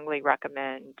strongly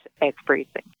recommend egg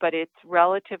freezing. But it's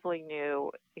relatively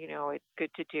new, it's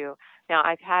good to do. Now,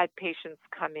 I've had patients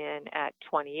come in at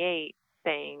 28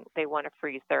 saying they want to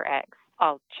freeze their eggs.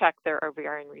 I'll check their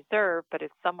ovarian reserve, but if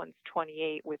someone's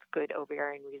 28 with good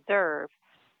ovarian reserve,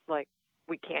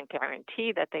 we can't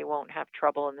guarantee that they won't have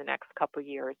trouble in the next couple of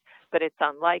years, but it's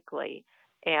unlikely.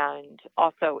 And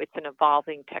also, it's an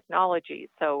evolving technology.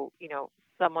 So,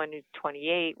 someone who's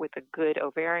 28 with a good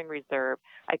ovarian reserve,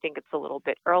 I think it's a little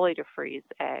bit early to freeze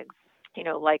eggs.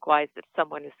 Likewise, if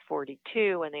someone is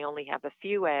 42 and they only have a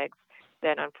few eggs,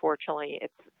 then unfortunately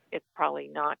it's probably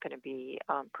not going to be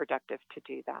productive to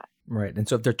do that. Right. And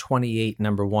so if they're 28,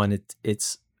 number one,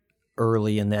 it's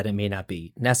early in that it may not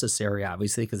be necessary,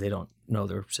 obviously, because they don't know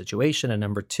their situation. And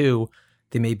number two,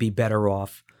 they may be better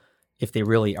off, if they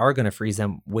really are going to freeze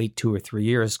them, wait 2 or 3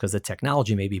 years, because the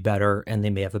technology may be better and they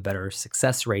may have a better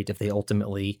success rate if they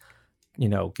ultimately,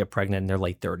 get pregnant in their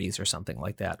late 30s or something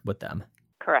like that with them.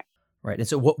 Correct. Right. And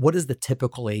so what is the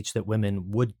typical age that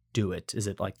women would do it? Is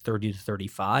it like 30 to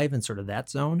 35 and sort of that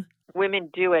zone?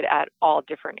 Women do it at all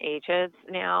different ages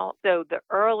now. So the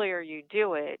earlier you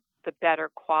do it, the better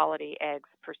quality eggs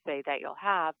per se that you'll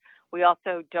have. We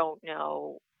also don't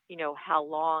know, how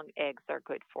long eggs are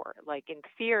good for. Like in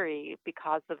theory,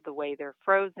 because of the way they're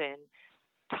frozen,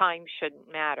 time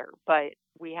shouldn't matter. But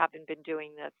we haven't been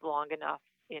doing this long enough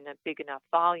in a big enough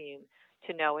volume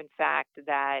to know, in fact,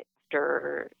 that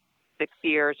after 6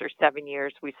 years or 7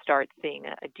 years, we start seeing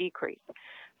a decrease.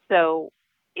 So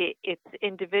it's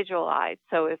individualized.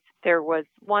 So if there was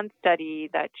one study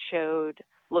that showed,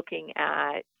 looking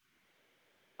at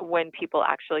when people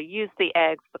actually use the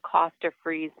eggs, the cost of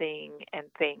freezing and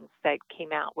things, that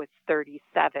came out with 37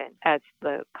 as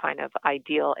the kind of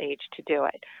ideal age to do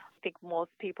it. I think most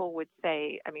people would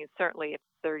say, certainly if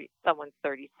someone's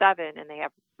 37 and they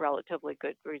have relatively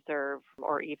good reserve,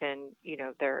 or even,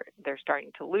 they're starting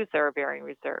to lose their ovarian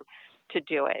reserve, to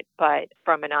do it. But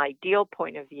from an ideal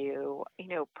point of view,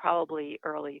 probably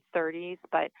early 30s.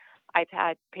 But I've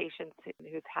had patients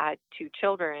who've had 2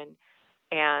 children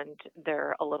and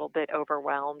they're a little bit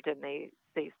overwhelmed, and they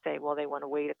say, well, they want to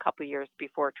wait a couple of years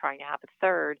before trying to have a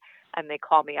third. And they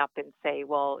call me up and say,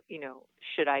 well,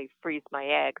 should I freeze my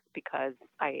eggs because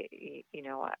I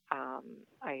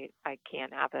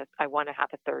can't have I want to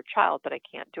have a third child, but I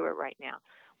can't do it right now.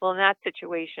 Well, in that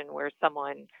situation where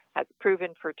someone has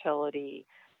proven fertility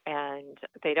and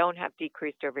they don't have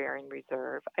decreased ovarian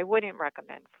reserve, I wouldn't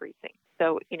recommend freezing.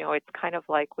 So, it's kind of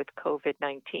like with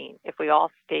COVID-19. If we all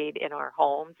stayed in our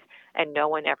homes and no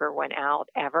one ever went out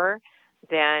ever,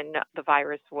 then the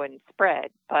virus wouldn't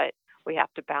spread. But we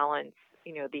have to balance,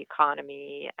 the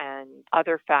economy and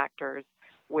other factors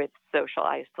with social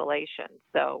isolation.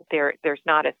 So there's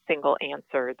not a single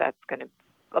answer that's going to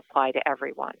apply to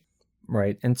everyone.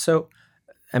 Right. And so,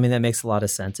 that makes a lot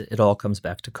of sense. It all comes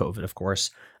back to COVID, of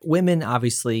course. Women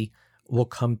obviously will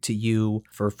come to you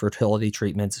for fertility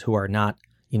treatments who are not,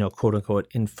 quote unquote,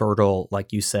 infertile,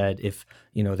 like you said, if,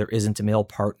 there isn't a male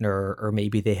partner, or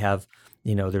maybe they have,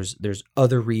 there's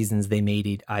other reasons they may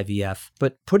need IVF.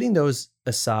 But putting those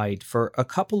aside, for a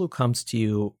couple who comes to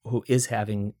you who is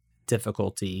having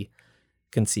difficulty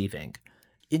conceiving,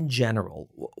 in general,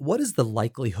 what is the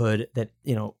likelihood that,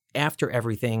 after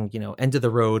everything, end of the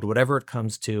road, whatever it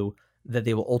comes to, that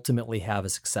they will ultimately have a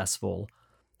successful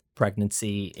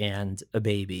pregnancy and a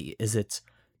baby? Is it,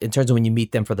 in terms of when you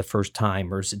meet them for the first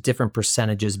time, or is it different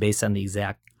percentages based on the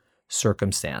exact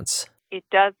circumstance? It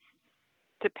does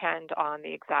depend on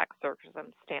the exact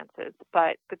circumstances,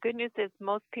 but the good news is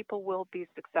most people will be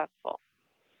successful.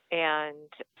 And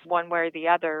one way or the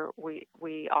other,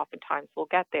 we oftentimes will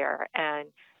get there. And,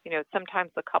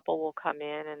 sometimes the couple will come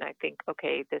in and I think,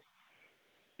 okay, this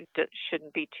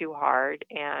shouldn't be too hard.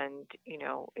 And,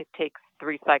 it takes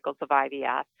 3 cycles of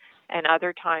IVF. And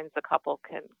other times the couple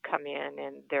can come in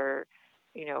and they're,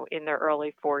 in their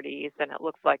early 40s, and it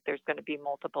looks like there's going to be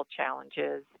multiple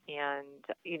challenges, and,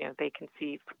 they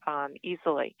conceive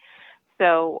easily.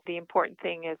 So the important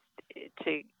thing is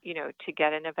to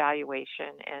get an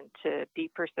evaluation and to be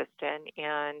persistent.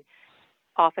 And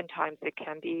oftentimes it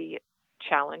can be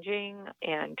challenging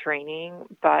and draining,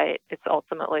 but it's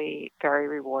ultimately very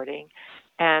rewarding.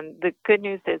 And the good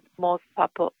news is most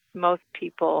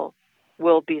people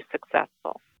will be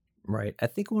successful. Right. I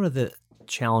think one of the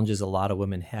challenges a lot of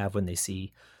women have when they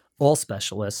see all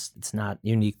specialists, it's not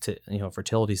unique to,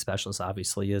 fertility specialists,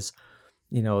 obviously, is,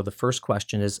 the first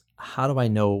question is, how do I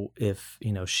know if,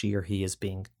 she or he is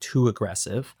being too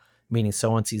aggressive? Meaning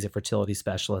someone sees a fertility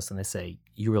specialist and they say,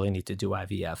 you really need to do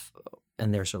IVF.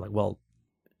 And they're sort of like, well,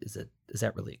 is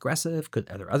that really aggressive?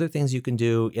 Are there other things you can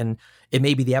do? And it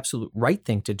may be the absolute right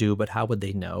thing to do, but how would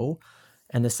they know?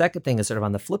 And the second thing is sort of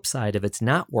on the flip side, if it's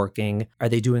not working, are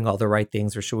they doing all the right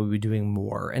things or should we be doing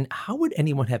more? And how would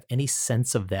anyone have any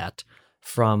sense of that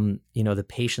from, the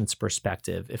patient's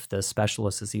perspective? If the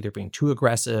specialist is either being too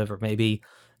aggressive or maybe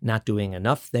not doing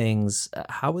enough things,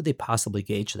 how would they possibly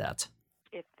gauge that?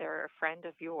 If they're a friend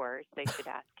of yours, they should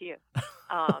ask you.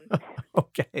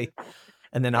 Okay.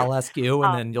 And then I'll ask you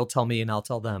and then you'll tell me and I'll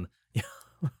tell them.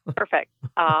 Perfect.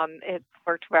 It's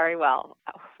worked very well.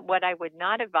 What I would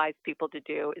not advise people to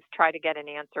do is try to get an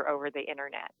answer over the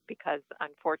internet because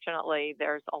unfortunately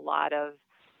there's a lot of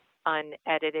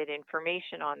unedited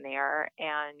information on there.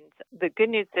 And the good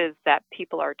news is that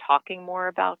people are talking more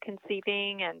about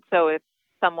conceiving. And so if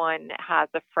someone has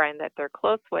a friend that they're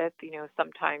close with,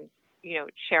 sometimes,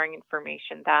 sharing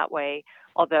information that way.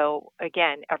 Although,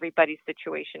 again, everybody's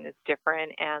situation is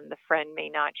different and the friend may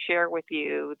not share with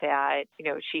you that,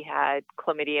 she had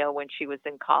chlamydia when she was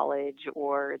in college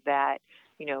or that,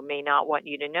 may not want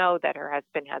you to know that her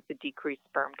husband has a decreased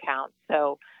sperm count.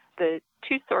 So the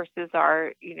two sources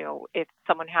are, if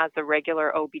someone has a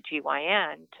regular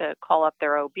OBGYN to call up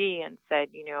their OB and said,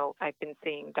 I've been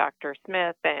seeing Dr.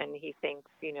 Smith and he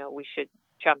thinks, we should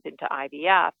jump into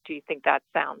IVF. Do you think that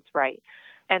sounds right?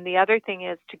 And the other thing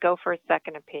is to go for a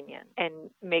second opinion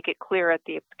and make it clear at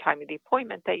the time of the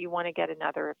appointment that you want to get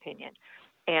another opinion.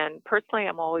 And personally,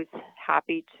 I'm always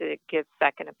happy to give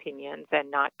second opinions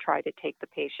and not try to take the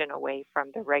patient away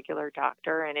from the regular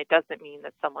doctor. And it doesn't mean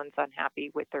that someone's unhappy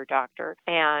with their doctor.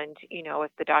 And,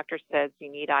 if the doctor says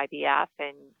you need IVF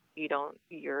and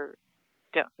you're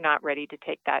not ready to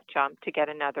take that jump, to get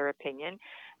another opinion.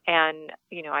 And,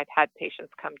 I've had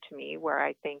patients come to me where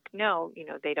I think, no,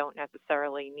 they don't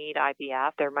necessarily need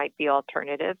IVF. There might be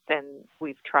alternatives, and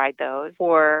we've tried those.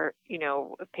 Or,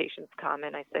 patients come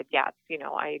and I said, yes,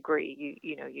 I agree.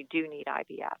 You do need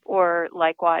IVF. Or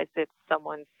likewise, if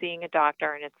someone's seeing a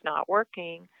doctor and it's not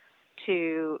working,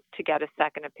 to get a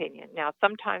second opinion. Now,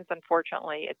 sometimes,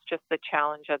 unfortunately, it's just the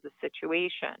challenge of the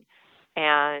situation.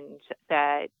 And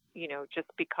that, just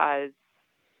because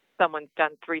someone's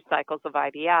done 3 cycles of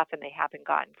IVF and they haven't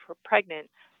gotten pregnant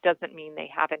doesn't mean they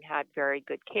haven't had very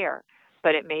good care.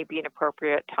 But it may be an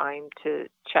appropriate time to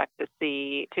check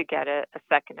to get a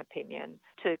second opinion,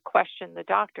 to question the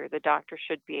doctor. The doctor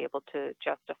should be able to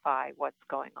justify what's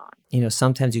going on.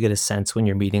 Sometimes you get a sense when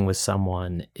you're meeting with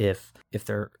someone if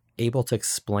they're able to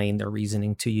explain their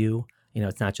reasoning to you.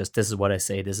 It's not just, this is what I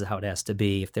say, this is how it has to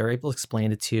be. If they're able to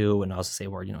explain it to you and also say,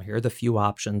 well, here are the few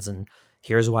options and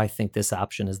here's why I think this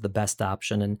option is the best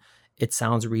option. And it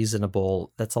sounds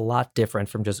reasonable. That's a lot different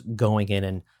from just going in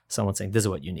and someone saying, this is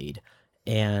what you need.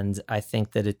 And I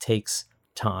think that it takes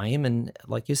time. And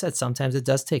like you said, sometimes it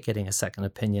does take getting a second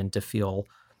opinion to feel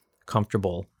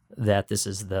comfortable that this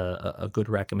is a good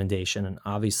recommendation. And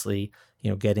obviously,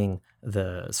 getting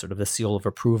the sort of the seal of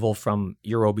approval from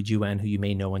your OBGYN who you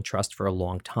may know and trust for a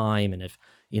long time. And if,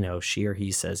 she or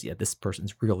he says, yeah, this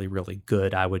person's really, really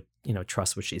good, I would,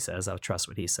 trust what she says. I would trust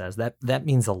what he says. That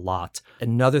means a lot.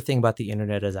 Another thing about the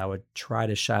internet is I would try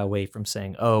to shy away from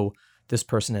saying, oh, this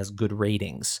person has good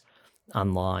ratings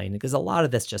online, because a lot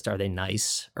of this just, are they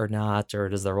nice or not? Or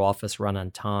does their office run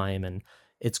on time? And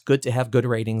it's good to have good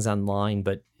ratings online,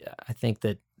 but I think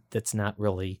that's not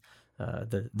really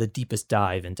the deepest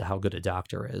dive into how good a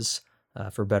doctor is,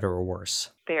 for better or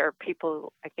worse. There are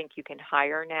people I think you can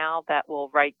hire now that will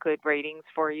write good ratings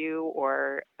for you.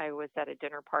 Or I was at a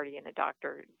dinner party and a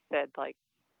doctor said,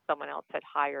 someone else had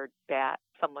hired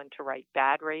someone to write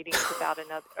bad ratings about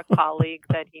a colleague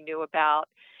that he knew about.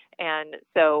 And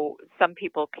so some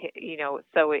people,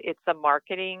 so it's a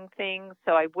marketing thing.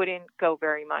 So I wouldn't go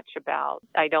very much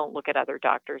I don't look at other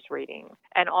doctors' ratings.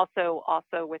 And also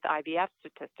with IVF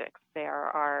statistics, there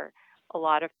are a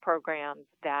lot of programs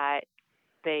that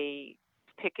they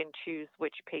pick and choose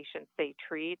which patients they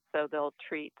treat. So they'll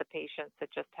treat the patients that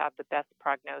just have the best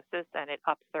prognosis and it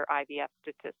ups their IVF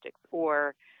statistics.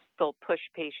 Or they'll push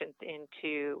patients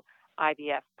into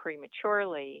IVF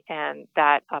prematurely, and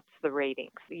that ups the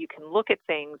ratings. You can look at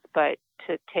things, but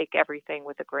to take everything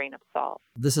with a grain of salt.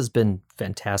 This has been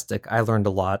fantastic. I learned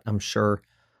a lot. I'm sure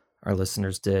our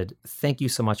listeners did. Thank you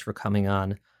so much for coming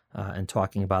on and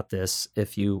talking about this.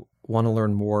 If you want to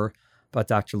learn more about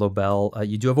Dr. Lobel.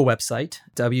 You do have a website,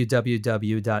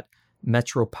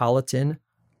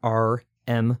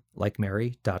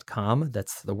 www.metropolitanrm.com.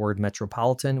 That's the word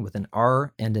metropolitan with an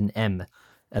R and an M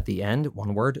at the end,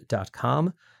 one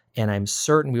word.com. And I'm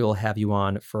certain we will have you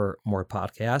on for more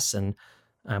podcasts. And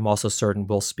I'm also certain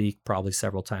we'll speak probably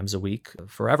several times a week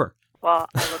forever. Well,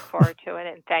 I look forward to it.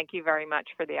 And thank you very much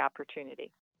for the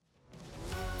opportunity.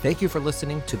 Thank you for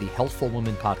listening to the Healthful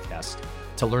Woman podcast.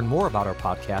 To learn more about our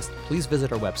podcast, please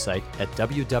visit our website at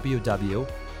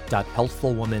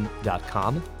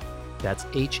www.healthfulwoman.com. That's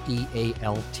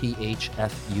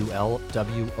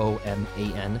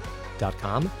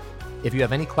HEALTHFULWOMAN.com. If you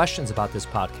have any questions about this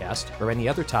podcast or any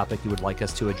other topic you would like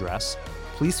us to address,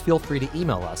 please feel free to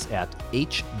email us at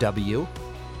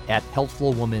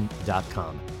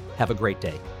hw@healthfulwoman.com. Have a great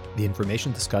day. The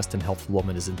information discussed in Healthful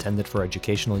Woman is intended for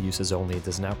educational uses only and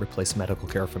does not replace medical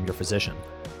care from your physician.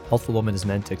 Healthful Woman is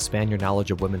meant to expand your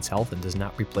knowledge of women's health and does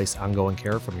not replace ongoing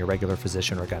care from your regular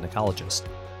physician or gynecologist.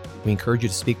 We encourage you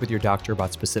to speak with your doctor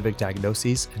about specific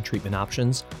diagnoses and treatment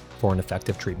options for an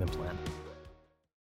effective treatment plan.